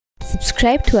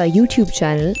Subscribe to our YouTube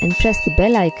channel and press the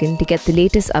bell icon to get the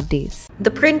latest updates.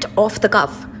 The Print off the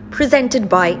cuff, presented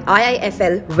by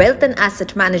IIFL Wealth and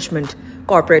Asset Management,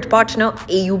 corporate partner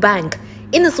AU Bank,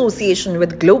 in association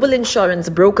with global insurance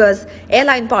brokers,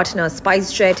 airline partner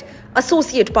SpiceJet,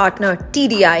 associate partner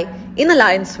TDI, in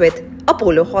alliance with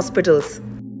Apollo Hospitals.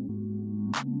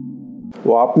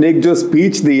 वो आपने एक जो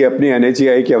speech दी है अपने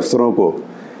NHAI के अफसरों को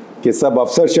कि सब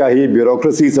अफसरशाही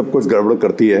ब्यूरोक्रेसी सब कुछ गड़बड़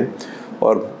करती है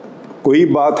और कोई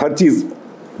बात हर चीज़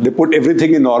they put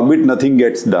everything in orbit, nothing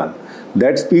gets done.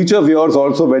 That speech of yours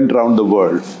also went around the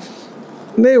world.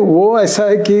 नहीं, वो ऐसा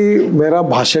है कि मेरा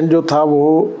भाषण जो था वो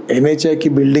NHAI की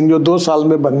बिल्डिंग जो 2 साल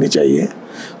में बननी चाहिए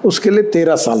उसके लिए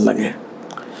 13 साल लगे।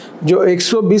 जो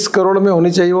 120 करोड़ में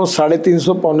होनी चाहिए वो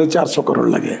 350 पौने 400 करोड़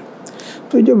लगे।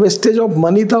 तो जो वेस्टेज ऑफ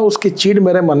मनी था उसकी चीड़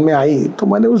मेरे मन में आई, तो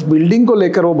मैंने उस बिल्डिंग को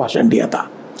लेकर वो भाषण दिया था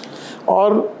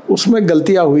और उसमें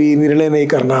गलतियां हुई, निर्णय नहीं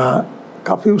करना,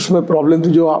 काफ़ी उसमें प्रॉब्लम थी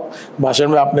जो आप भाषण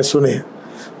में आपने सुने।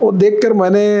 वो देखकर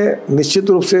मैंने निश्चित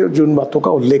रूप से जिन बातों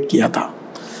का उल्लेख किया था।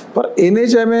 पर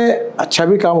NHAI में अच्छा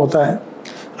भी काम होता है।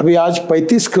 अभी आज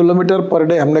 35 किलोमीटर पर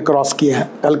डे हमने क्रॉस किया है,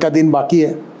 कल का दिन बाकी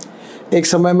है। एक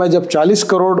समय में जब 40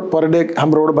 करोड़ पर डे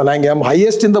हम रोड बनाएंगे, हम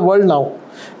highest in the world now.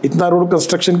 इतना रोड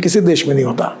कंस्ट्रक्शन किसी देश में नहीं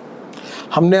होता।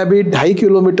 हमने अभी 2.5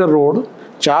 किलोमीटर रोड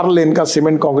 4 लेन का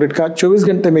सीमेंट कंक्रीट का 24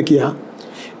 घंटे में किया।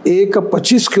 एक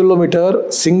 25 किलोमीटर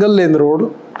सिंगल लेन रोड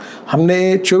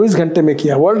हमने 24 घंटे में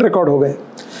किया, वर्ल्ड रिकॉर्ड हो गए।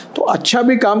 तो अच्छा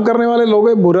भी काम करने वाले लोग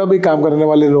हैं, बुरा भी काम करने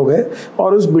वाले लोग हैं।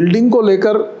 और उस बिल्डिंग को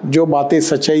लेकर जो बातें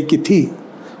सच्चाई की थी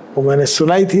वो मैंने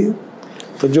सुनाई थी।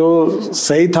 तो जो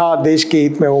सही था देश के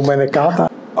हित में वो मैंने कहा था।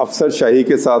 अफसरशाही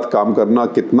के साथ काम करना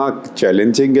कितना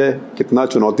चैलेंजिंग है, कितना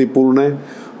चुनौतीपूर्ण है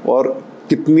और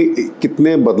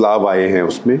कितने बदलाव आए हैं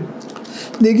उसमें?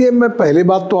 देखिए, मैं पहली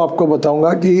बात तो आपको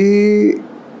बताऊंगा कि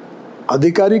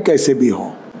अधिकारी कैसे भी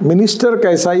हो, मिनिस्टर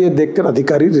कैसा, ये देखकर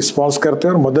अधिकारी रिस्पॉन्स करते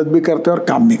हैं और मदद भी करते हैं और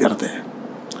काम भी करते हैं।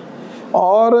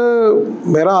 और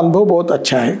मेरा अनुभव बहुत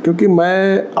अच्छा है क्योंकि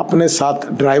मैं अपने साथ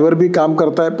ड्राइवर भी काम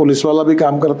करता है, पुलिस वाला भी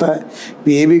काम करता है,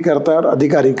 PA भी करता है और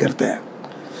अधिकारी करते हैं।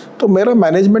 तो मेरा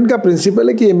मैनेजमेंट का प्रिंसिपल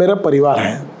है कि ये मेरा परिवार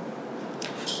है।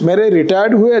 मेरे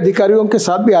रिटायर्ड हुए अधिकारियों के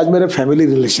साथ भी आज मेरे फैमिली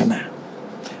रिलेशन है,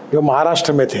 जो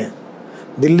महाराष्ट्र में थे।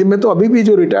 दिल्ली में तो अभी भी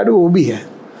जो रिटायर्ड हुए वो भी है।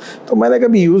 तो मैंने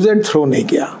कभी यूज एंड थ्रो नहीं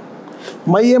किया।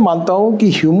 मैं ये मानता हूँ कि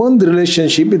human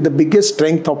relationship is the biggest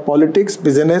strength of politics,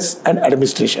 business and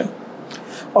administration.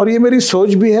 और ये मेरी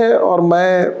सोच भी है और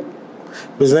मैं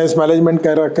बिजनेस मैनेजमेंट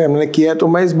कर रखा है, मैंने किया है, तो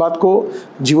मैं इस बात को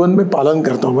जीवन में पालन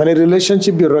करता हूँ। मैंने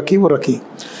रिलेशनशिप जो रखी वो रखी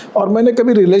और मैंने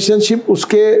कभी रिलेशनशिप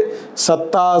उसके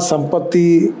सत्ता,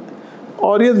 संपत्ति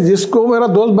और ये जिसको मेरा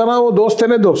दोस्त बना वो दोस्त है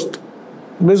ना दोस्त,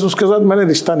 बस उसके साथ मैंने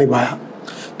रिश्ता निभाया।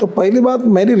 तो पहली बात,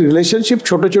 मेरी रिलेशनशिप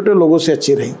छोटे छोटे लोगों से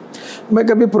अच्छी रही। मैं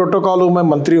कभी प्रोटोकॉल हूँ, मैं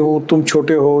मंत्री हूँ, तुम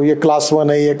छोटे हो, ये क्लास 1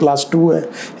 है, ये क्लास 2 है,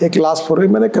 ये क्लास 4 है,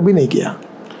 मैंने कभी नहीं किया।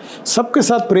 सबके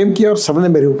साथ प्रेम किया और सबने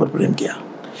मेरे ऊपर प्रेम किया।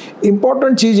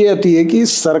 इम्पॉर्टेंट चीज़ ये आती है कि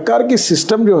सरकार की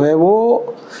सिस्टम जो है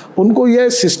वो उनको ये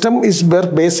सिस्टम इस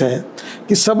बेस है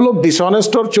कि सब लोग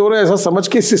डिसऑनेस्ट और चोर है ऐसा समझ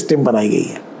के सिस्टम बनाई गई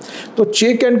है। तो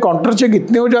चेक एंड काउंटर चेक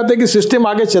इतने हो जाते हैं कि सिस्टम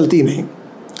आगे चलती नहीं।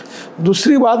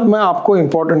 दूसरी बात मैं आपको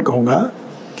इम्पोर्टेंट कहूँगा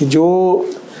कि जो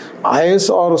IAS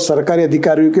और सरकारी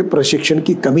अधिकारियों के प्रशिक्षण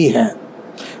की कमी है,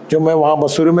 जो मैं वहाँ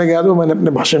मसूरी में गया तो मैंने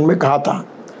अपने भाषण में कहा था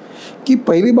कि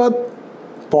पहली बात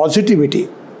पॉजिटिविटी,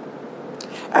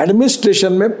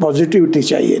 एडमिनिस्ट्रेशन में पॉजिटिविटी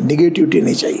चाहिए, निगेटिविटी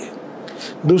नहीं चाहिए।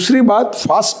 दूसरी बात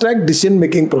fast track decision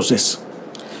making process,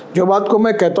 जो बात को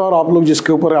मैं कहता हूँ और आप लोग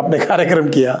जिसके ऊपर आपने कार्यक्रम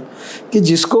किया कि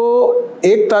जिसको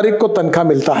 1 तारीख को तनख्वाह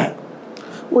मिलता है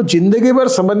वो जिंदगी भर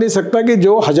समझ नहीं सकता कि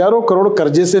जो हजारों करोड़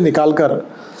कर्जे से निकाल कर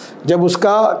जब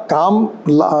उसका काम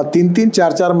 3-3,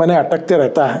 4-4 महीने अटकते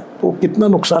रहता है तो वो कितना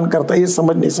नुकसान करता है ये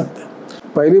समझ नहीं सकते।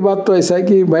 पहली बात तो ऐसा है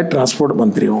कि मैं ट्रांसपोर्ट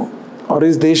मंत्री हूँ और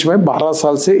इस देश में 12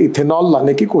 साल से इथेनॉल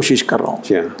लाने की कोशिश कर रहा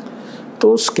हूँ।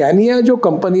 तो स्कैनिया जो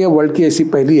कंपनी है वर्ल्ड की ऐसी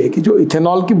पहली है कि जो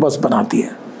इथेनॉल की बस बनाती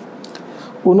है।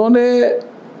 उन्होंने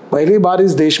पहली बार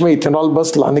इस देश में इथेनॉल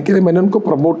बस लाने के लिए मैंने उनको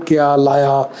प्रमोट किया,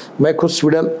 लाया। मैं खुद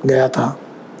स्वीडन गया था।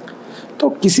 तो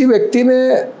किसी व्यक्ति ने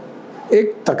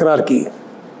एक तकरार की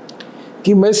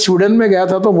कि मैं स्वीडन में गया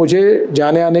था तो मुझे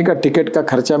जाने आने का टिकट का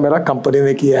खर्चा मेरा कंपनी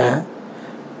ने किया है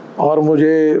और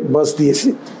मुझे बस दी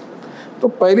थी। तो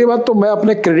पहली बात तो मैं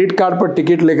अपने क्रेडिट कार्ड पर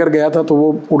टिकट लेकर गया था तो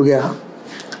वो उड़ गया।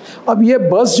 अब ये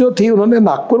बस जो थी उन्होंने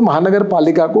नागपुर महानगर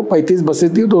पालिका को 35 बसें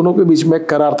थी, दोनों के बीच में एक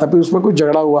करार था, फिर उसमें कुछ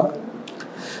झगड़ा हुआ।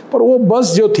 पर वो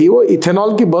बस जो थी वो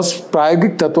इथेनॉल की बस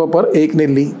प्रायोगिक तत्व पर एक ने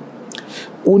ली।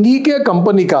 उन्हीं के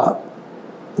कंपनी का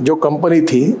जो कंपनी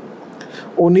थी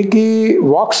उन्हीं की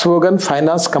वॉक्सवैगन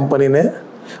फाइनेंस कंपनी ने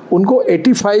उनको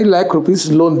 85 लाख रुपीस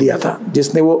लोन दिया था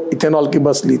जिसने वो इथेनॉल की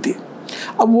बस ली थी।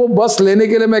 अब वो बस लेने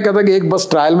के लिए मैं कहता कि एक बस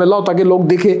ट्रायल में लाओ ताकि लोग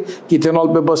दिखे कि इथेनॉल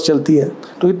पे बस चलती है,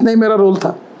 तो इतना ही मेरा रोल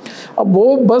था। अब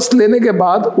वो बस लेने के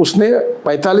बाद उसने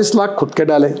 45 लाख खुद के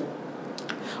डाले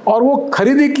और वो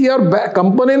खरीदी की और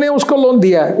कंपनी ने उसको लोन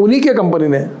दिया है, उन्हीं के कंपनी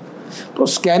ने। तो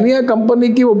स्कैनिया कंपनी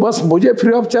की वो बस मुझे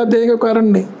फ्री ऑफ चार्ज देने का कारण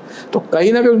नहीं, तो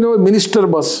कहीं ना कहीं उसने वो मिनिस्टर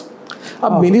बस,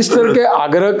 अब मिनिस्टर के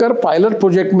आग्रह कर पायलट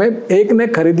प्रोजेक्ट में एक ने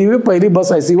खरीदी हुई पहली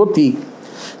बस ऐसी वो थी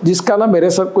जिसका ना मेरे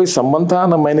साथ कोई संबंध था,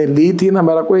 ना मैंने ली थी, ना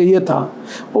मेरा कोई ये था।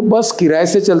 वो बस किराए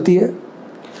से चलती है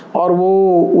और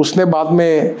वो उसने बाद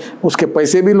में उसके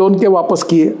पैसे भी लोन के वापस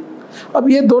किए। अब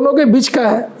ये दोनों के बीच का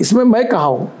है, इसमें मैं कहाँ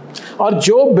हूँ। और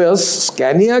जो बस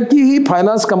स्कैनिया की ही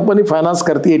फाइनेंस कंपनी फाइनेंस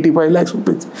करती है, 85 लाख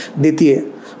रुपये देती है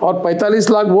और 45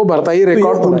 लाख वो भरता ही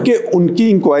रिकॉर्ड। तो उनकी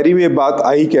इंक्वायरी में बात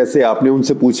आई कैसे? आपने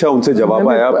उनसे पूछा, उनसे जवाब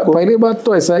आया आपको? पहली बात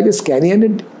तो ऐसा है कि स्कैनिया ने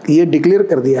ये डिक्लेयर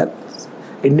कर दिया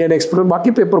इंडियन एक्सप्रेस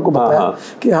बाकी पेपर को बताया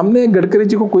कि हमने गडकरी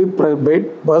जी को कोई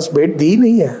बस भेंट दी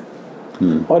नहीं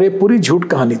है और ये पूरी झूठ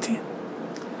कहानी थी।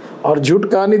 और झूठ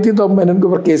कहानी थी तो अब मैंने उनके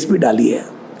ऊपर केस भी डाली है,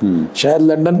 शायद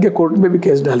लंदन के कोर्ट में भी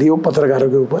केस डाली है वो पत्रकारों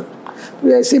के ऊपर। तो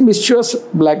ऐसी मिस्चुअस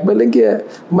ब्लैकमेलिंग की है।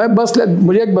 मैं बस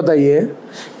मुझे एक बताइए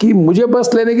कि मुझे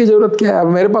बस लेने की ज़रूरत क्या है?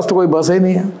 मेरे पास तो कोई बस ही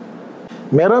नहीं है।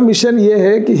 मेरा मिशन ये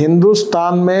है कि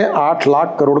हिंदुस्तान में 8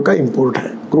 लाख करोड़ का इंपोर्ट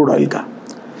है क्रूड ऑयल का,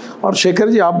 और शेखर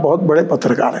जी आप बहुत बड़े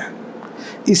पत्रकार हैं,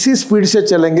 इसी स्पीड से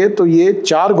चलेंगे तो ये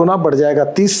 4 गुना बढ़ जाएगा,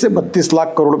 30 से 32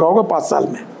 लाख करोड़ का होगा 5 साल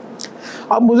में।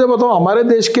 अब मुझे बताओ हमारे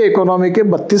देश के इकोनॉमी के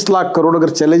 32 लाख करोड़ अगर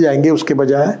चले जाएंगे, उसके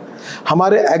बजाय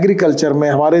हमारे एग्रीकल्चर में,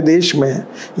 हमारे देश में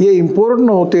ये इंपोर्ट न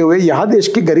होते हुए यहाँ देश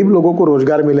के गरीब लोगों को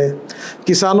रोज़गार मिले,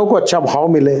 किसानों को अच्छा भाव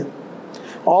मिले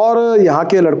और यहाँ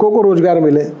के लड़कों को रोज़गार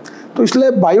मिले, तो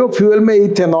इसलिए बायोफ्यूल में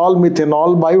ethanol,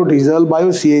 methanol, biodiesel,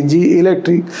 bio CNG,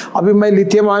 electric, अभी मैं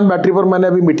लिथियम आयन बैटरी पर मैंने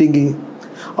अभी मीटिंग की,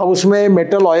 अब उसमें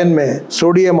मेटल आयन में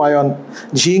sodium ion,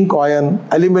 zinc ion,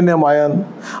 aluminium ion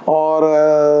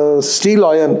और स्टील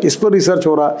आयन, इस पर रिसर्च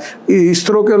हो रहा।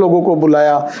 इसरो के लोगों को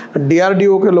बुलाया,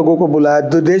 डीआरडीओ के लोगों को बुलाया,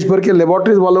 देश भर के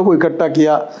लेबोरेटरीज वालों को इकट्ठा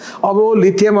किया। अब वो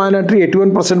लिथियम आयन बैटरी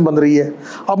 81% बन रही है।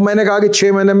 अब मैंने कहा कि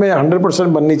 6 महीने में 100%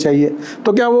 बननी चाहिए,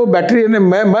 तो क्या वो बैटरी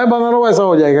मैं बना रहा हूँ ऐसा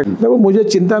हो जाएगा? देखो मुझे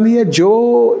चिंता नहीं है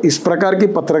जो इस प्रकार की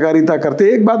पत्रकारिता करते।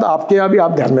 एक बात आपके यहाँ भी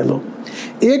आप ध्यान में लो,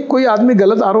 एक कोई आदमी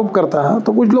गलत आरोप करता है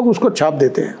तो कुछ लोग उसको छाप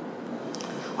देते हैं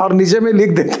और नीचे में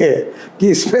लिख देते हैं कि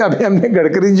इसमें अभी हमने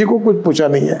गडकरी जी को कुछ पूछा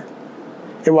नहीं है।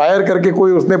 ये वायर करके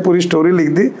कोई उसने पूरी स्टोरी लिख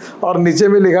दी और नीचे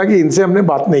में लिखा कि इनसे हमने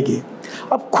बात नहीं की।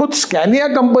 अब खुद स्कैनिया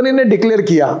कंपनी ने डिक्लेयर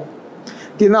किया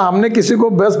कि ना हमने किसी को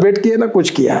बस भेंट किया ना कुछ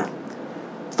किया।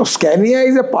 तो Scania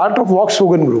is a part of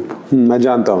Volkswagen group, मैं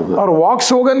जानता हूँ, और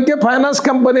वॉक्सवैगन के फाइनेंस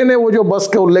कंपनी ने वो जो बस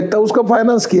का उल्लेख था उसको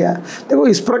फाइनेंस किया। देखो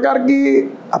इस प्रकार की,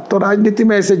 अब तो राजनीति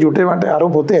में ऐसे झूठे वाटे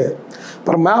आरोप होते हैं,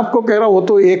 पर मैं आपको कह रहा हूँ वो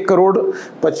तो 1 करोड़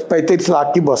 35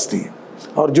 लाख की बस थी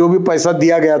और जो भी पैसा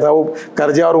दिया गया था वो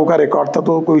कर्जा और वो का रिकॉर्ड था,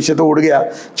 तो कोई विषय तो उड़ गया,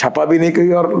 छापा भी नहीं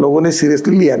कही और लोगों ने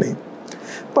सीरियसली लिया नहीं।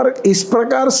 पर इस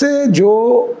प्रकार से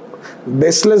जो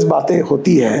बेसलेस बातें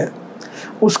होती है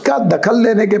उसका दखल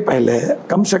लेने के पहले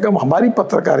कम से कम हमारी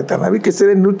पत्रकारिता में भी किसी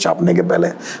ने न्यूज छापने के पहले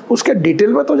उसके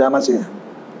डिटेल में तो जाना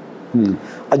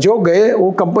चाहिए। जो गए वो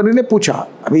कंपनी ने पूछा,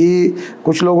 अभी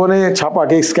कुछ लोगों ने छापा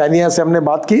कि स्कैनिया से हमने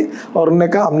बात की और उन्होंने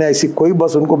कहा हमने ऐसी कोई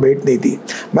बस उनको भेंट नहीं दी।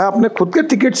 मैं अपने खुद के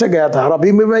टिकट से गया था और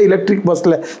अभी भी मैं इलेक्ट्रिक बस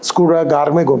स्कूटर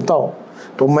कार में घूमता हूँ,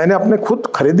 तो मैंने अपने खुद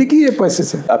खरीदी की है पैसे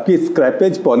से। आपकी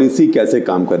स्क्रैपेज पॉलिसी कैसे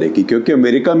काम करेगी? क्योंकि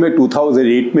अमेरिका में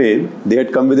 2008 में they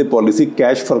had come with A policy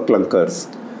cash for क्लंकर्स,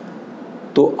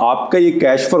 तो आपका ये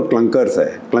कैश फॉर क्लंकर्स है।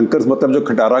 क्लंकर्स मतलब जो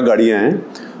खटारा गाड़ियां हैं,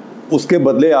 उसके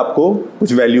बदले आपको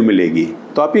कुछ वैल्यू मिलेगी।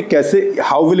 तो आप ये कैसे,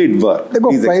 हाउ विल इट वर्क? देखो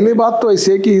पहली बात तो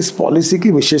ऐसे है कि इस पॉलिसी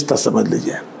की विशेषता समझ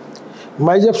लीजिए।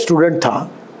 मैं जब स्टूडेंट था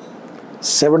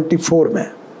 74 में,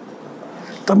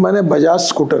 तब मैंने बजाज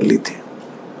स्कूटर ली थी,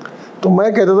 तो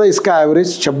मैं कहता था इसका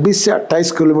एवरेज 26 से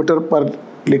 28 किलोमीटर पर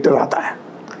लीटर आता है,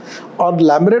 और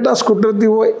लैम्ब्रेटा स्कूटर थी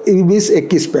वो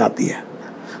 20-21 पे आती है,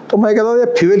 तो मैं कहता था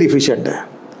ये फ्यूल इफिशिएंट है।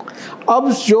 अब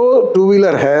जो टू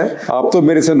व्हीलर है, आप तो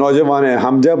मेरे से नौजवान हैं,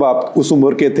 हम जब आप उस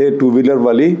उम्र के थे टू व्हीलर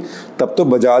वाली, तब तो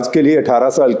बजाज के लिए 18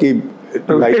 साल की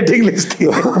वेटिंग लिस्ट थी।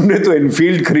 हमने तो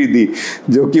इनफील्ड खरीदी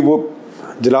जो कि वो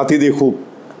जलाती थी खूब।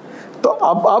 तो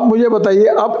अब मुझे बताइए,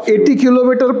 अब 80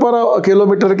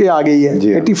 किलोमीटर की आ गई है,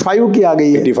 85 की आ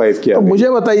गई है, 85 की। तो मुझे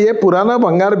बताइए पुराना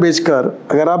भंगार बेचकर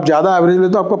अगर आप ज्यादा एवरेज ले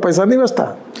तो आपका पैसा नहीं बचता,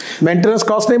 मेंटेनेंस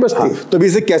कॉस्ट नहीं बचती। हाँ, तो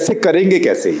इसे कैसे करेंगे?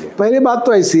 कैसे ही पहली बात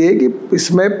तो ऐसी है कि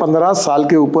इसमें 15 साल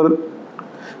के ऊपर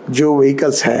जो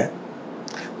व्हीकल्स हैं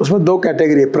उसमें 2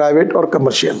 कैटेगरी है, प्राइवेट और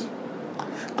कमर्शियल।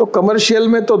 तो कमर्शियल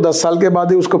में तो 10 साल के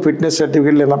बाद ही उसको फिटनेस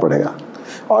सर्टिफिकेट लेना पड़ेगा,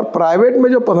 और प्राइवेट में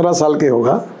जो 15 साल के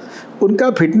होगा उनका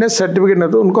फिटनेस सर्टिफिकेट नहीं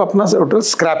तो उनको अपना होटल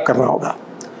स्क्रैप करना होगा।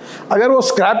 अगर वो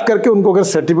स्क्रैप करके उनको अगर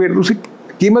सर्टिफिकेट, उसकी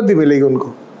कीमत भी मिलेगी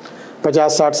उनको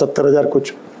 50, 60, 70 हज़ार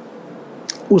कुछ,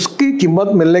 उसकी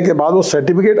कीमत मिलने के बाद वो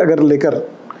सर्टिफिकेट अगर लेकर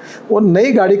वो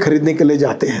नई गाड़ी खरीदने के लिए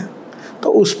जाते हैं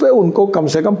तो उस पर उनको कम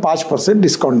से कम 5%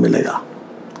 डिस्काउंट मिलेगा।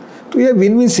 तो ये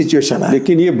विन विन सिचुएशन है।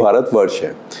 लेकिन ये भारतवर्ष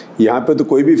है, यहाँ पे तो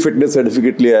कोई भी फिटनेस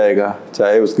सर्टिफिकेट ले आएगा,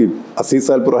 चाहे उसकी 80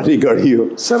 साल पुरानी गाड़ी हो।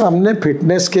 सर, हमने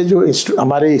फिटनेस के जो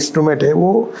हमारे इंस्ट्रूमेंट है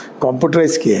वो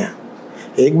कंप्यूटराइज किए हैं।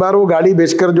 एक बार वो गाड़ी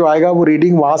बेचकर जो आएगा वो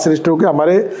रीडिंग वहाँ से रजिस्टर होकर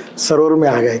हमारे सर्वर में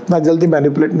आ गया, इतना जल्दी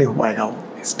मैनिपुलेट नहीं हो पाएगा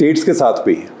वो। स्टेट्स के साथ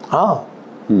भी? हाँ।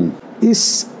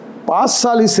 इस 5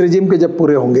 साल इस रेजिम के जब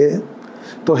पूरे होंगे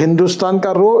तो हिंदुस्तान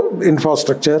का रोड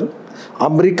इंफ्रास्ट्रक्चर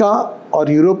अमेरिका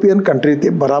और यूरोपियन कंट्री के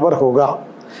बराबर होगा।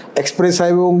 एक्सप्रेस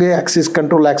हाईवे होंगे, एक्सिस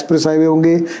कंट्रोल एक्सप्रेस हाईवे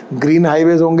होंगे, ग्रीन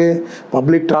हाईवेज होंगे,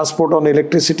 पब्लिक ट्रांसपोर्ट और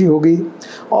इलेक्ट्रिसिटी होगी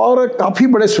और काफ़ी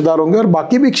बड़े सुधार होंगे। और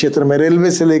बाकी भी क्षेत्र में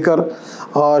रेलवे से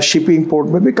लेकर शिपिंग पोर्ट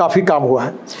में भी काफ़ी काम हुआ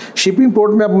है। शिपिंग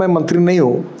पोर्ट में अब मैं मंत्री नहीं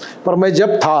हूँ, पर मैं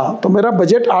जब था तो मेरा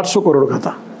बजट 800 करोड़ का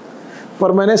था,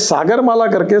 पर मैंने सागरमाला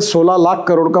करके 16 लाख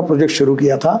करोड़ का प्रोजेक्ट शुरू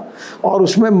किया था और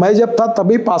उसमें मैं जब था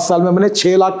तभी 5 साल में मैंने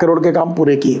 6 लाख करोड़ के काम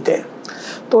पूरे किए थे।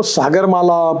 तो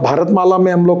सागरमाला, भारतमाला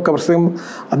में हम लोग कम से कम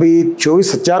अभी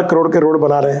 24,000 करोड़ के रोड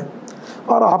बना रहे हैं।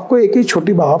 और आपको एक ही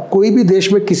छोटी बात, आप कोई भी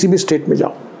देश में किसी भी स्टेट में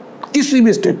जाओ, किसी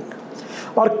भी स्टेट में,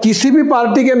 और किसी भी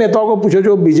पार्टी के नेताओं को पूछो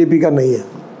जो बीजेपी का नहीं है,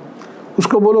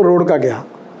 उसको बोलो रोड का क्या।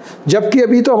 जबकि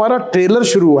अभी तो हमारा ट्रेलर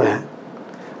शुरू हुआ है,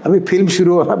 अभी फिल्म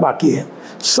शुरू होना बाकी है।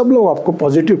 सब लोग आपको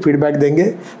पॉजिटिव फीडबैक देंगे,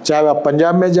 चाहे आप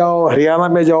पंजाब में जाओ, हरियाणा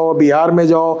में जाओ, बिहार में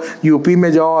जाओ, यूपी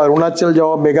में जाओ, अरुणाचल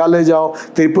जाओ, मेघालय जाओ,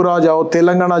 त्रिपुरा जाओ,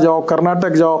 तेलंगाना जाओ,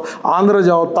 कर्नाटक जाओ, आंध्र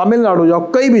जाओ, तमिलनाडु जाओ,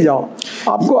 कहीं भी जाओ,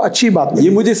 आपको अच्छी बात नहीं।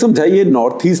 ये मुझे समझाइए,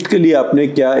 नॉर्थ ईस्ट के लिए आपने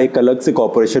क्या एक अलग से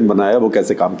कॉर्पोरेशन बनाया, वो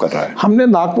कैसे काम कर रहा है? हमने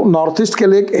नॉर्थ ईस्ट के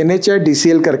लिए एक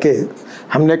NHIDCL करके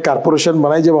हमने कॉर्पोरेशन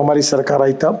बनाई जब हमारी सरकार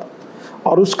आई तब,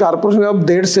 और उस कॉर्पोरेशन में अब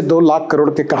 1.5 से 2 लाख करोड़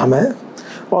के काम है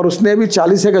और उसने भी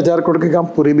 40,000 करोड़ के काम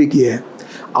पूरे भी किए हैं।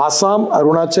 आसाम,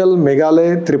 अरुणाचल,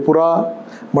 मेघालय, त्रिपुरा,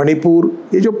 मणिपुर,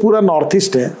 ये जो पूरा नॉर्थ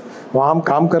ईस्ट है वहाँ हम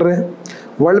काम कर रहे हैं।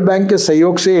 वर्ल्ड बैंक के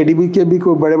सहयोग से ADB के भी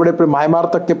कोई बड़े बड़े म्यांमार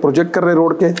तक के प्रोजेक्ट कर रहे हैं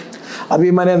रोड के।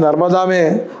 अभी मैंने नर्मदा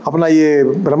में अपना ये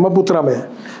ब्रह्मपुत्र में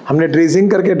हमने ड्रेजिंग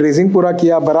करके ड्रेजिंग पूरा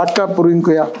किया, बराक का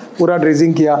पूरा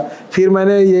ड्रेजिंग किया। फिर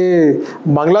मैंने ये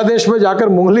बांग्लादेश में जाकर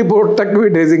मुंगली पोर्ट तक भी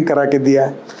ड्रेजिंग करा के दिया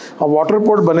है और वाटर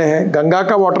पोर्ट बने हैं। गंगा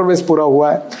का वाटरवेज पूरा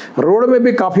हुआ है। रोड में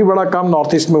भी काफ़ी बड़ा काम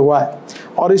नॉर्थ ईस्ट में हुआ है।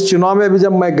 और इस चुनाव में भी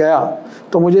जब मैं गया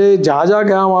तो मुझे जहाँ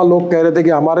गया वहाँ लोग कह रहे थे कि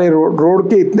हमारे रोड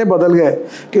के इतने बदल गए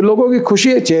कि लोगों की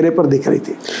खुशी चेहरे पर दिख रही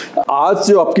थी। आज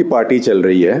जो आपकी पार्टी चल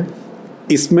रही है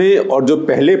इसमें और जो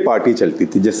पहले पार्टी चलती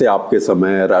थी, जैसे आपके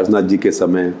समय, राजनाथ जी के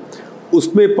समय,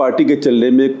 उसमें पार्टी के चलने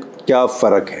में क्या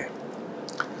फ़र्क है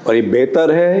और ये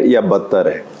बेहतर है या बदतर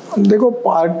है? देखो,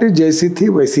 पार्टी जैसी थी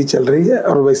वैसी चल रही है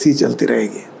और वैसी चलती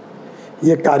रहेगी।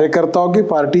 ये कार्यकर्ताओं की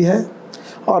पार्टी है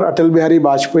और अटल बिहारी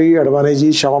वाजपेयी, अडवाणी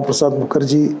जी, श्यामा प्रसाद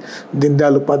मुखर्जी,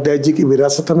 दीनदयाल उपाध्याय जी की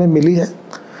विरासत हमें मिली है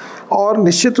और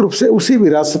निश्चित रूप से उसी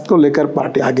विरासत को लेकर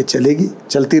पार्टी आगे चलेगी,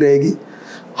 चलती रहेगी।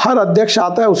 हर अध्यक्ष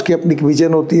आता है, उसकी अपनी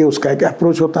विजन होती है, उसका एक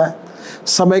अप्रोच होता है।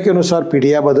 समय के अनुसार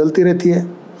पीढ़ियाँ बदलती रहती है।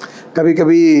 कभी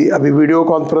कभी अभी वीडियो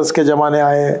कॉन्फ्रेंस के ज़माने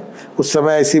आए, उस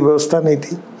समय ऐसी व्यवस्था नहीं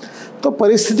थी, तो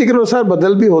परिस्थिति के अनुसार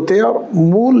बदल भी होते हैं। और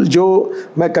मूल जो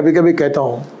मैं कभी कभी कहता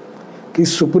हूँ कि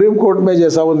सुप्रीम कोर्ट में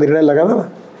जैसा वो निर्णय लगा था ना,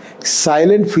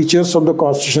 salient features of the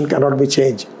constitution can not be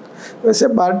change, वैसे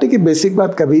पार्टी की बेसिक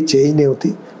बात कभी चेंज नहीं होती,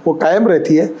 वो कायम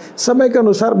रहती है। समय के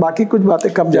अनुसार बाकी कुछ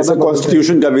बातें कम जैसा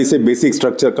कॉन्स्टिट्यूशन का वैसे basic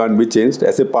structure can't be changed,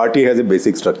 ऐसे party has a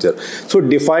basic structure. So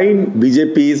define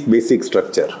BJP's basic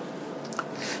structure.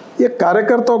 ये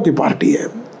कार्यकर्ताओं की पार्टी है,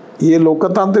 ये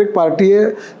लोकतांत्रिक पार्टी है।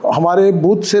 हमारे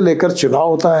बूथ से लेकर चुनाव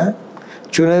होता है,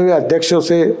 चुने हुए अध्यक्षों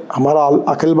से हमारा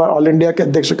अखिल ऑल इंडिया के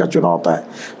अध्यक्ष का चुनाव होता है,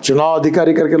 चुनाव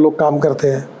अधिकारी करके लोग काम करते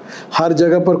हैं। हर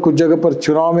जगह पर, कुछ जगह पर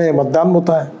चुनाव में मतदान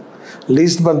होता है,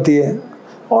 लिस्ट बनती है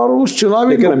और उस चुनाव।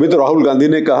 लेकिन अभी तो राहुल गांधी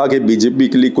ने कहा कि बीजेपी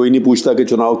के लिए कोई नहीं पूछता कि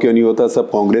चुनाव क्यों नहीं होता, सब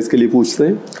कांग्रेस के लिए पूछते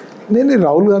हैं। नहीं,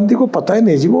 राहुल गांधी को पता ही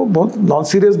नहीं जी, वो बहुत नॉन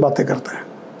सीरियस बातें करता है।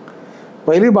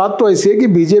 पहली बात तो ऐसी है कि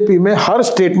बीजेपी में हर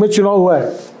स्टेट में चुनाव हुआ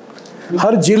है,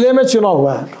 हर जिले में चुनाव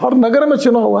हुआ है, हर नगर में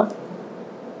चुनाव हुआ है।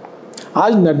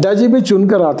 आज नड्डा जी भी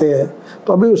चुनकर आते हैं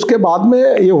तो अभी उसके बाद में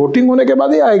ये वोटिंग होने के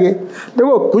बाद ही आएंगे।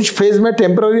 देखो, कुछ फेज में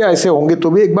टेम्पररी ऐसे होंगे तो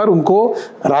भी एक बार उनको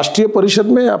राष्ट्रीय परिषद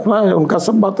में अपना उनका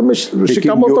सब बातों में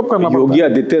शिकामोतब करना पड़ता है। योगी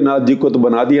आदित्यनाथ जी को तो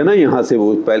बना दिया ना यहाँ से,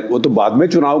 वो तो बाद में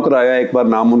चुनाव कराया एक बार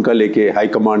नाम उनका लेके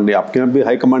हाईकमांड ने। आपके यहाँ भी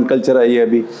हाईकमांड कल्चर आई है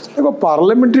अभी। देखो,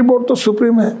 पार्लियामेंट्री बोर्ड तो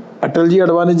सुप्रीम है। अटल जी,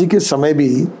 अडवाणी जी के समय भी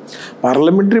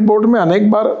पार्लियामेंट्री बोर्ड में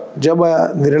अनेक बार जब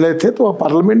निर्णय थे तो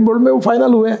पार्लियामेंट बोर्ड में वो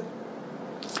फाइनल हुए हैं।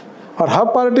 और हर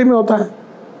पार्टी में होता है।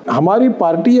 हमारी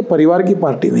पार्टी ये परिवार की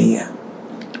पार्टी नहीं है।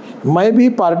 मैं भी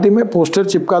पार्टी में पोस्टर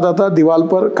चिपकाता था, दीवार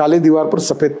पर, काली दीवार पर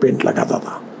सफ़ेद पेंट लगाता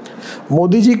था।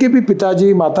 मोदी जी के भी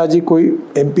पिताजी माताजी कोई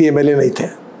MP MLA नहीं थे,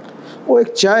 वो एक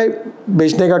चाय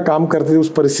बेचने का काम करते थे,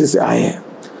 उस परिस्थिति से आए हैं।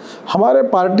 हमारे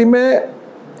पार्टी में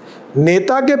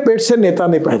नेता के पेट से नेता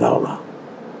नहीं पैदा होगा।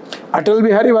 अटल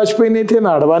बिहारी वाजपेयी नहीं थे, ना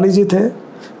अडवाणी जी थे,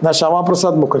 ना श्यामा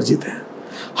प्रसाद मुखर्जी थे।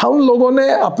 हम लोगों ने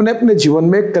अपने अपने जीवन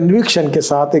में कन्विक्शन के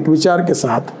साथ, एक विचार के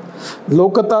साथ,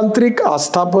 लोकतांत्रिक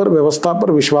आस्था पर, व्यवस्था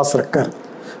पर विश्वास रखकर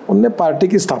उनने पार्टी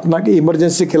की स्थापना की,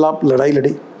 इमरजेंसी के खिलाफ लड़ाई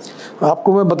लड़ी।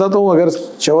 आपको मैं बताता हूँ, अगर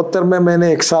 74 में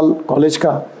मैंने 1 साल कॉलेज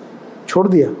का छोड़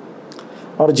दिया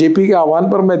और JP के आह्वान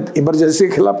पर मैं इमरजेंसी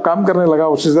के खिलाफ काम करने लगा,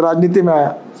 उसी से राजनीति में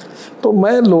आया, तो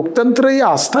मैं लोकतंत्र, ये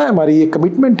आस्था है हमारी, ये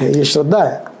कमिटमेंट है, ये श्रद्धा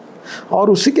है, और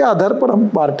उसी के आधार पर हम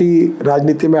पार्टी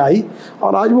राजनीति में आई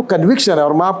और आज वो कन्विक्शन है।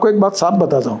 और मैं आपको एक बात साफ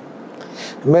बताता हूँ,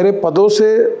 मेरे पदों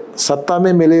से, सत्ता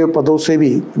में मिले हुए पदों से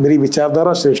भी मेरी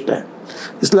विचारधारा श्रेष्ठ है।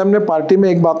 इसलिए हमने पार्टी में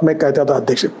एक बात मैं कहता था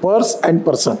अध्यक्ष, पर्स एंड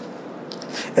पर्सन,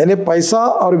 यानी पैसा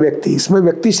और व्यक्ति, इसमें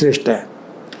व्यक्ति श्रेष्ठ है।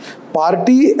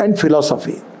 पार्टी एंड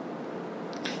फिलॉसफी,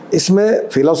 इसमें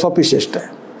फिलॉसफी श्रेष्ठ है।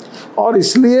 और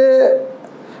इसलिए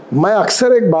मैं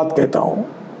अक्सर एक बात कहता हूँ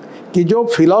कि जो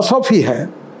फिलॉसफी है,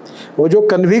 वो जो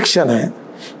कन्विक्शन है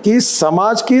कि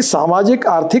समाज की सामाजिक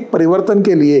आर्थिक परिवर्तन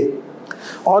के लिए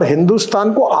और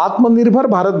हिंदुस्तान को आत्मनिर्भर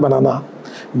भारत बनाना,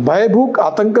 भय भूख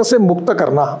आतंक से मुक्त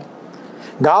करना,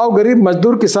 गांव गरीब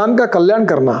मजदूर किसान का कल्याण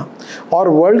करना और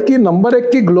वर्ल्ड की नंबर 1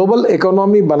 की ग्लोबल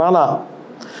इकोनॉमी बनाना,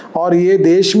 और ये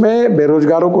देश में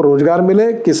बेरोजगारों को रोजगार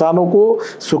मिले, किसानों को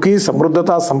सुखी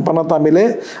समृद्धता संपन्नता मिले,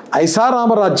 ऐसा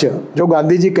राम राज्य जो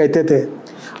गांधी जी कहते थे,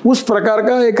 उस प्रकार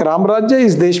का एक राम राज्य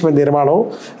इस देश में निर्माण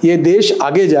हो, ये देश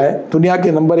आगे जाए, दुनिया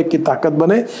के नंबर 1 की ताकत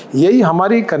बने, यही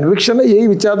हमारी कन्विक्शन है, यही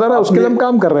विचारधारा, उसके लिए हम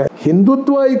काम कर रहे हैं।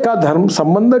 हिंदुत्व का धर्म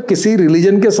संबंध किसी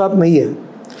रिलीजन के साथ नहीं है,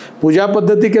 पूजा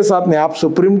पद्धति के साथ नहीं। आप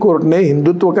सुप्रीम कोर्ट ने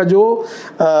हिंदुत्व का जो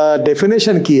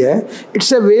डेफिनेशन की है,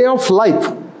 it's a way of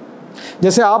life.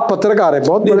 जैसे आप पत्रकार है,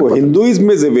 बहुत बड़े,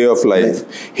 Hinduism is a way of life,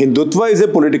 Hindutva is a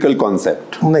political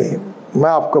concept. नहीं, मैं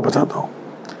आपको बताता हूँ,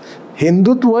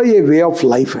 हिंदुत्व ये वे ऑफ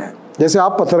लाइफ है। जैसे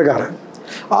आप पत्रकार हैं,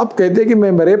 आप कहते हैं कि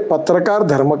मैं मेरे पत्रकार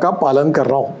धर्म का पालन कर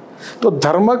रहा हूँ, तो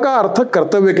धर्म का अर्थ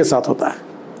कर्तव्य के साथ होता है।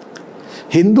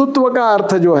 हिंदुत्व का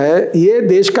अर्थ जो है, ये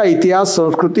देश का इतिहास,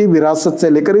 संस्कृति, विरासत से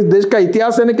लेकर इस देश का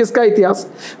इतिहास, यानी किसका इतिहास?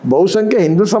 बहुसंख्य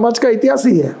हिंदू समाज का इतिहास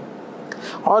ही है।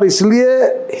 और इसलिए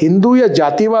हिंदू या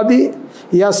जातिवादी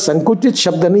या संकुचित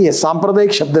शब्द नहीं है,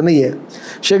 सांप्रदायिक शब्द नहीं है।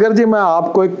 शेखर जी, मैं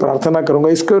आपको एक प्रार्थना करूंगा,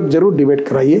 इसको जरूर डिबेट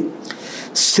कराइए।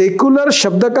 सेकुलर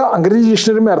शब्द का अंग्रेजी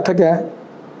डिक्शनरी में अर्थ क्या है?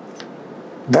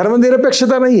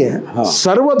 धर्मनिरपेक्षता नहीं है। हाँ।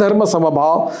 सर्वधर्म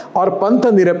समभाव और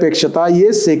पंथ निरपेक्षता,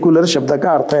 ये सेकुलर शब्द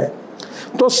का अर्थ है।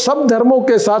 तो सब धर्मों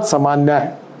के साथ समान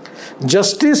न्याय,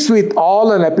 justice with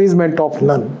all and appeasement of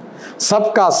none,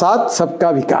 सबका साथ सबका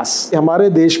विकास। हमारे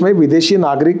देश में विदेशी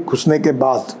नागरिक घुसने के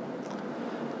बाद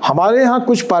हमारे यहाँ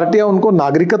कुछ पार्टियां उनको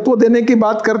नागरिकत्व देने की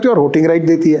बात करती है और वोटिंग राइट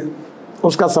देती है,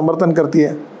 उसका समर्थन करती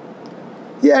है।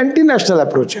 ये एंटी नेशनल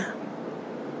अप्रोच है।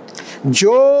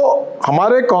 जो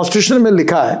हमारे कॉन्स्टिट्यूशन में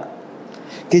लिखा है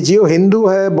कि जो हिंदू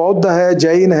है, बौद्ध है,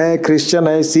 जैन है, क्रिश्चियन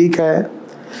है, सिख है,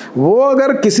 वो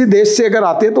अगर किसी देश से अगर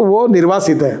आते हैं तो वो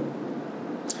निर्वासित है,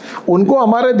 उनको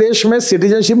हमारे देश में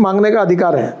सिटीजनशिप मांगने का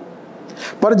अधिकार है।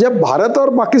 पर जब भारत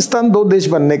और पाकिस्तान दो देश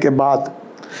बनने के बाद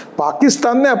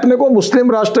पाकिस्तान ने अपने को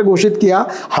मुस्लिम राष्ट्र घोषित किया,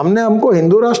 हमने हमको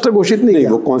हिंदू राष्ट्र घोषित नहीं किया।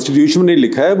 वो कॉन्स्टिट्यूशन में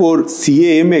लिखा है, वो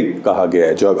CAA में कहा गया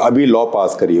है, जो अभी लॉ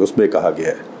पास करी है उसमें कहा गया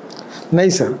है। नहीं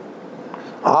सर,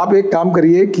 आप एक काम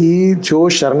करिए कि जो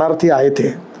शरणार्थी आए थे,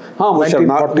 हाँ, वो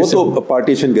तो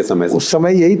पार्टीशन के समय, उस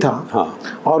समय यही था। हाँ।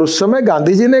 और उस समय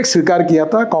गांधी जी ने एक स्वीकार किया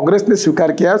था, कांग्रेस ने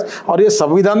स्वीकार किया, और ये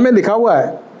संविधान में लिखा हुआ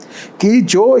है कि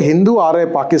जो हिंदू आ रहे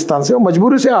हैं पाकिस्तान से, वो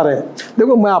मजबूरी से आ रहे हैं।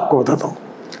 देखो, मैं आपको बताता हूँ,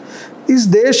 इस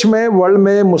देश में, वर्ल्ड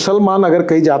में मुसलमान अगर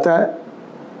कहीं जाता है,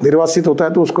 निर्वासित होता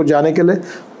है, तो उसको जाने के लिए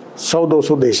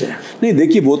 100-200 देश है। नहीं,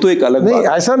 देखिए वो तो एक अलग नहीं,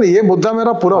 ऐसा नहीं, ये मुद्दा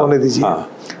मेरा पूरा होने दीजिए।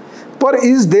 पर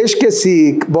इस देश के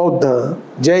सिख, बौद्ध,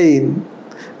 जैन,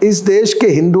 इस देश के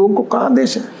हिंदुओं को कहाँ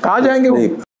देश है, कहाँ जाएंगे वो?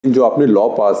 जो आपने लॉ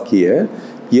पास की है,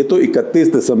 ये तो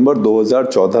 31 दिसंबर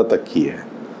 2014 तक की है।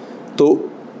 तो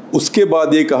उसके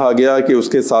बाद ये कहा गया कि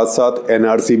उसके साथ साथ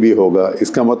NRC भी होगा।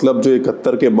 इसका मतलब जो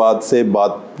 71 के बाद से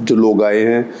जो लोग आए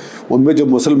हैं, उनमें जो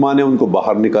मुसलमान हैं उनको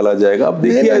बाहर निकाला जाएगा। अब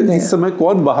देखिए इस समय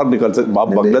कौन बाहर निकल सकता? आप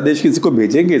बांग्लादेश किसी को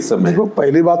भेजेंगे इस समय? देखो,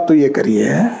 पहली बात तो ये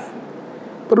करिए,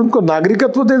 पर उनको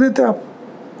नागरिकत्व दे देते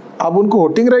आप उनको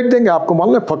वोटिंग राइट देंगे। आपको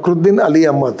मालूम है, फखरुद्दीन अली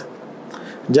अहमद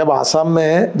जब आसाम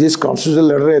में जिस कॉन्स्टिट्यूशन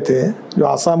लड़ रहे थे, जो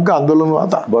आसाम का आंदोलन हुआ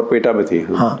था, बरपेटा में थी।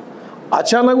 हाँ,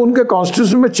 अचानक उनके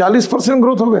कॉन्स्टिट्यूशन में 40%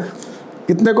 ग्रोथ हो गए।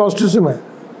 कितने कॉन्स्टिट्यूशन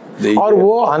में? और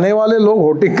वो आने वाले लोग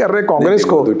वोटिंग कर रहे कांग्रेस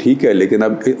को। तो ठीक है, लेकिन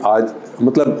अब आज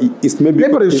मतलब इसमें भी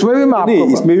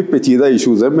इसमें भी पेचीदा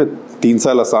इश्यूज है। मैं 3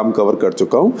 साल असम कवर कर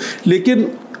चुका हूँ, लेकिन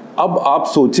अब आप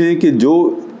सोचें कि जो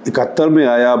 71 में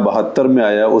आया, 72 में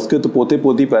आया, उसके तो पोते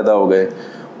पोती पैदा हो गए,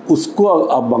 उसको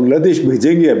आप बांग्लादेश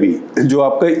भेजेंगे अभी, जो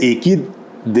आपका एक ही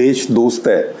देश दोस्त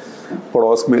है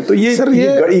पड़ोस में। तो ये सर,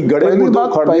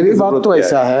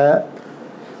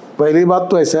 पहली बात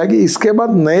तो ऐसा है कि इसके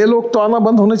बाद नए लोग तो आना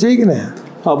बंद होने चाहिए कि नहीं?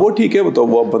 हाँ, वो ठीक है,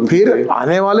 वो बंद। फिर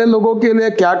आने वाले लोगों के लिए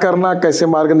क्या करना, कैसे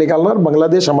मार्ग निकालना। और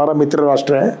बांग्लादेश हमारा मित्र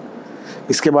राष्ट्र है,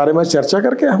 इसके बारे में चर्चा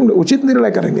करके हम उचित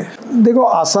निर्णय करेंगे। देखो,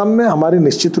 आसाम में हमारी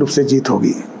निश्चित रूप से जीत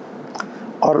होगी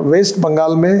और वेस्ट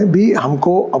बंगाल में भी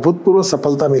हमको अभूतपूर्व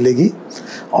सफलता मिलेगी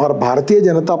और भारतीय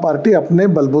जनता पार्टी अपने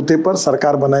बलबूते पर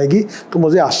सरकार बनाएगी। तो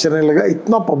मुझे आश्चर्य नहीं लगा,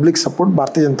 इतना public support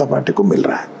Bharatiya Janata party को मिल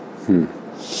रहा है।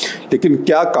 लेकिन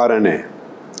क्या कारण है?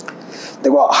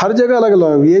 देखो, हर जगह अलग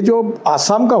अलग। ये जो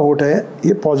आसाम का वोट है,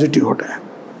 ये पॉजिटिव वोट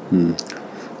है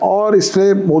और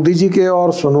इसमें मोदी जी के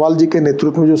और सोनोवाल जी के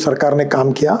नेतृत्व में जो सरकार ने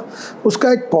काम किया,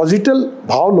 उसका एक पॉजिटिव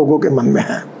भाव लोगों के मन में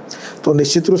है। तो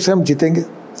निश्चित रूप से हम जीतेंगे।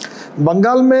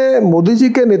 बंगाल में मोदी जी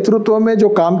के नेतृत्व में जो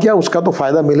काम किया, उसका तो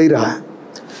फायदा मिल ही रहा है।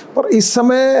 पर इस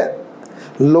समय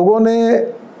लोगों ने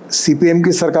सीपीएम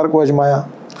की सरकार को आजमाया,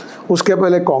 उसके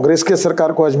पहले कांग्रेस के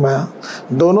सरकार को आजमाया,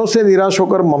 दोनों से निराश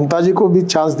होकर ममता जी को भी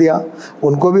चांस दिया,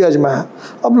 उनको भी आजमाया।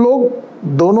 अब लोग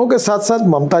दोनों के साथ साथ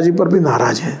ममता जी पर भी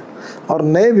नाराज हैं और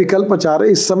नए विकल्प चाह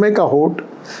रहे। इस समय का वोट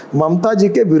ममता जी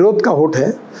के विरोध का वोट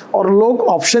है और लोग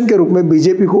ऑप्शन के रूप में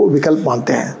बीजेपी को विकल्प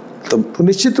मानते हैं। तो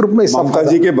निश्चित रूप में ममता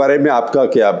जी के बारे में आपका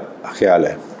क्या ख्याल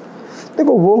है?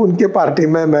 देखो, वो उनके पार्टी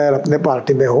में, मैं अपने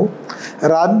पार्टी में हूँ।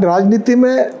 राजनीति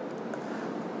में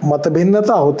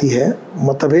मतभिन्नता होती है,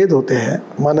 मतभेद होते हैं,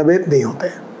 मनभेद नहीं होते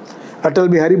हैं। अटल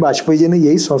बिहारी वाजपेयी जी ने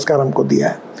यही संस्कार हमको दिया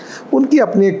है। उनकी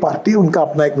अपनी एक पार्टी, उनका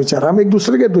अपना एक विचार। हम एक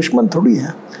दूसरे के दुश्मन थोड़ी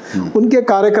हैं। उनके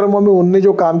कार्यक्रमों में उनने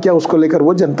जो काम किया, उसको लेकर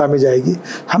वो जनता में जाएगी।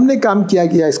 हमने काम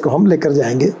किया, इसको हम लेकर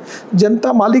जाएंगे।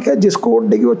 जनता मालिक है, जिसको वोट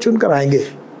देगी वो चुन कर आएंगे।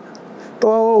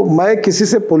 तो मैं किसी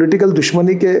से पॉलिटिकल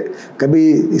दुश्मनी के कभी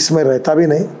इसमें रहता भी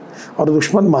नहीं और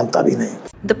दुश्मन मानता भी नहीं।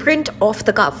 The print off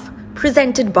the cuff,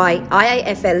 presented by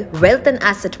IIFL Wealth and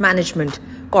Asset Management,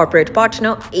 corporate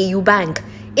partner AU Bank,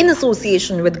 in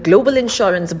association with global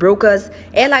insurance brokers,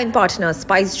 airline partner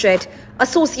SpiceJet,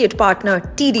 associate partner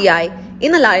TDI,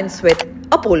 in alliance with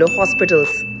Apollo Hospitals.